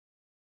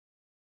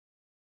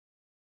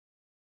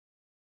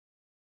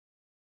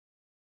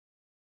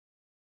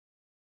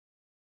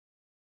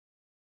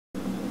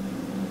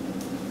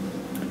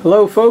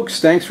Hello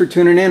folks, thanks for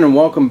tuning in and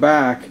welcome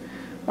back.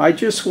 I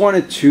just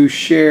wanted to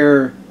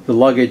share the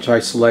luggage I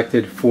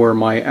selected for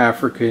my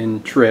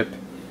African trip.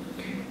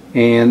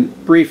 And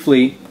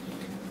briefly,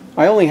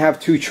 I only have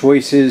two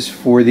choices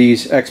for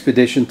these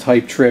expedition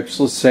type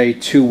trips, let's say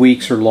 2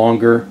 weeks or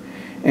longer.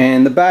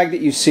 And the bag that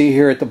you see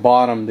here at the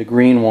bottom, the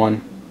green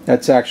one,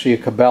 that's actually a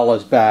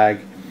Cabela's bag.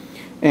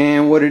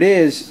 And what it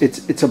is,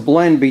 it's a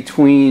blend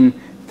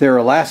between their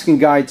Alaskan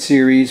Guide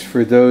series,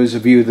 for those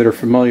of you that are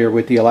familiar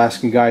with the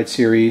Alaskan Guide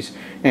series,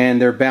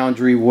 and their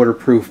Boundary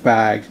waterproof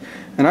bags.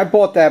 And I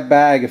bought that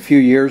bag a few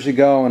years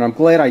ago, and I'm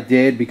glad I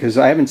did because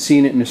I haven't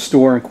seen it in the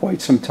store in quite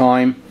some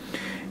time.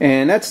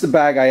 And that's the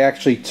bag I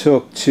actually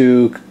took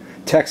to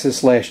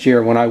Texas last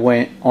year when I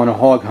went on a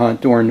hog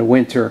hunt during the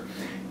winter.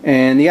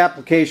 And the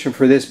application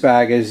for this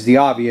bag is the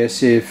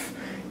obvious. If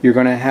you're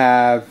going to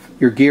have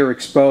your gear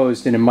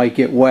exposed and it might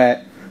get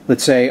wet,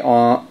 let's say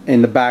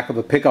in the back of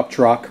a pickup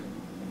truck,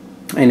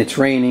 and it's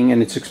raining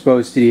and it's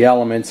exposed to the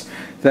elements,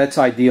 that's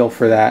ideal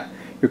for that.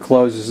 Your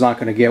clothes is not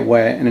going to get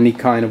wet in any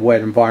kind of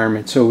wet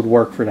environment, so it would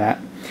work for that.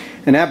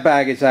 And that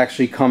bag is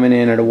actually coming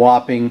in at a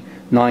whopping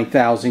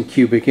 9,000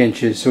 cubic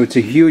inches, so it's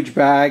a huge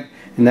bag,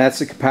 and that's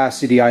the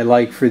capacity I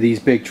like for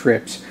these big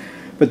trips.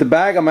 But the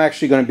bag I'm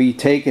actually going to be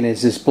taking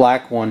is this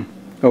black one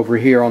over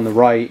here on the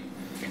right,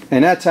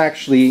 and that's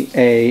actually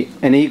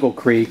an Eagle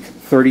Creek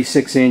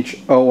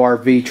 36-inch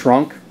ORV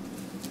trunk.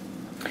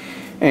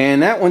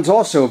 And that one's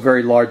also a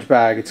very large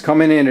bag. It's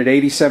coming in at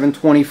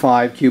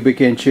 8725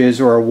 cubic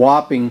inches, or a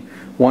whopping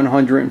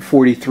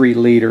 143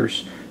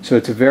 liters. So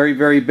it's a very,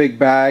 very big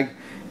bag.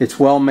 It's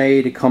well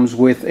made. It comes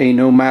with a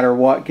no matter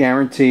what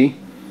guarantee.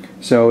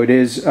 So it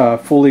is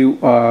fully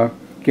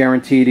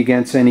guaranteed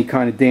against any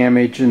kind of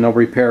damage, and they'll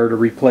repair it or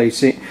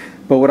replace it.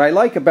 But what I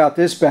like about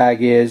this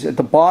bag is at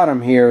the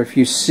bottom here, if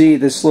you see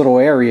this little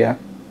area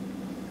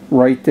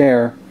right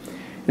there,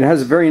 it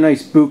has a very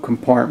nice boot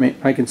compartment.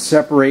 I can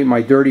separate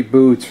my dirty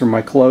boots from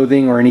my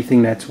clothing or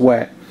anything that's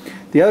wet.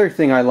 The other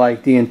thing I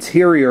like, the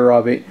interior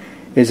of it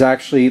is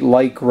actually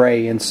light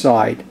gray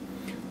inside,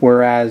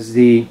 whereas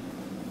the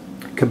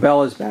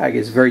Cabela's bag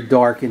is very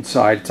dark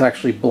inside. It's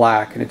actually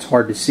black and it's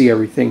hard to see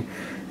everything.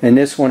 And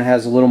this one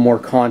has a little more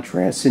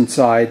contrast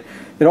inside.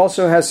 It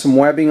also has some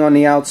webbing on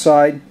the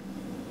outside,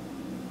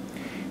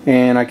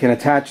 and I can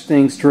attach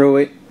things to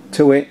it.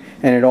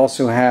 And it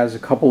also has a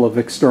couple of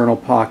external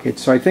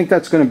pockets. So I think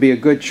that's going to be a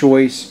good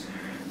choice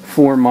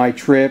for my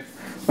trip.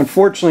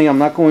 Unfortunately, I'm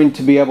not going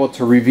to be able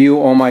to review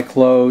all my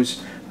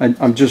clothes.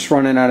 I'm just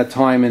running out of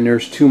time and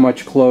there's too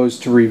much clothes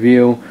to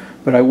review.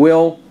 But I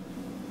will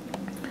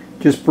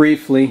just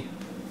briefly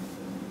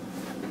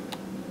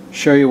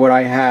show you what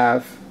I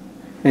have.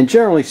 And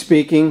generally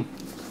speaking,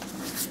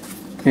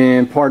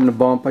 and pardon the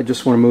bump, I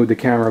just want to move the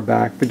camera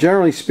back. But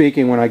generally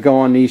speaking, when I go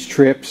on these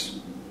trips,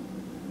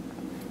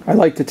 I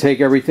like to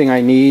take everything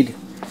I need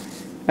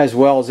as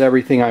well as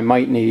everything I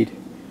might need.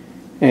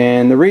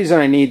 And the reason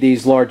I need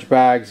these large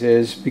bags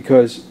is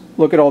because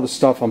look at all the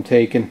stuff I'm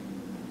taking.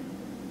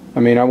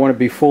 I mean, I want to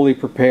be fully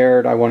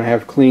prepared. I want to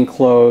have clean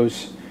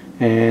clothes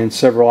and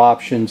several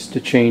options to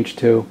change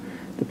to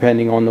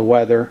depending on the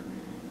weather.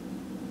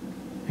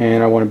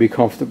 And I want to be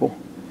comfortable.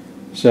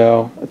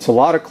 So it's a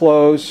lot of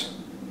clothes.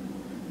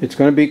 It's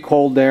going to be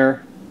cold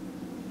there,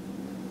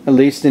 at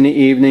least in the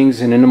evenings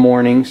and in the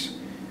mornings.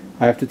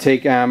 I have to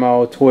take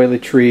ammo,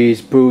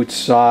 toiletries, boots,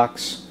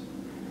 socks,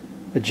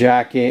 a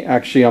jacket.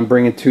 Actually, I'm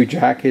bringing 2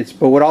 jackets.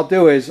 But what I'll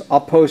do is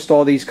I'll post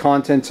all these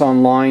contents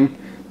online.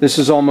 This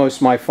is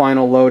almost my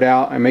final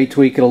loadout. I may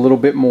tweak it a little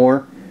bit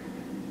more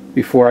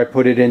before I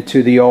put it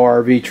into the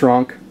ORV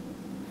trunk.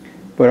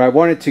 But I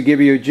wanted to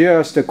give you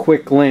just a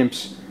quick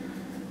glimpse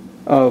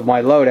of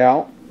my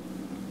loadout.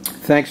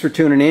 Thanks for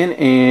tuning in,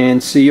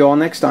 and see you all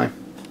next time.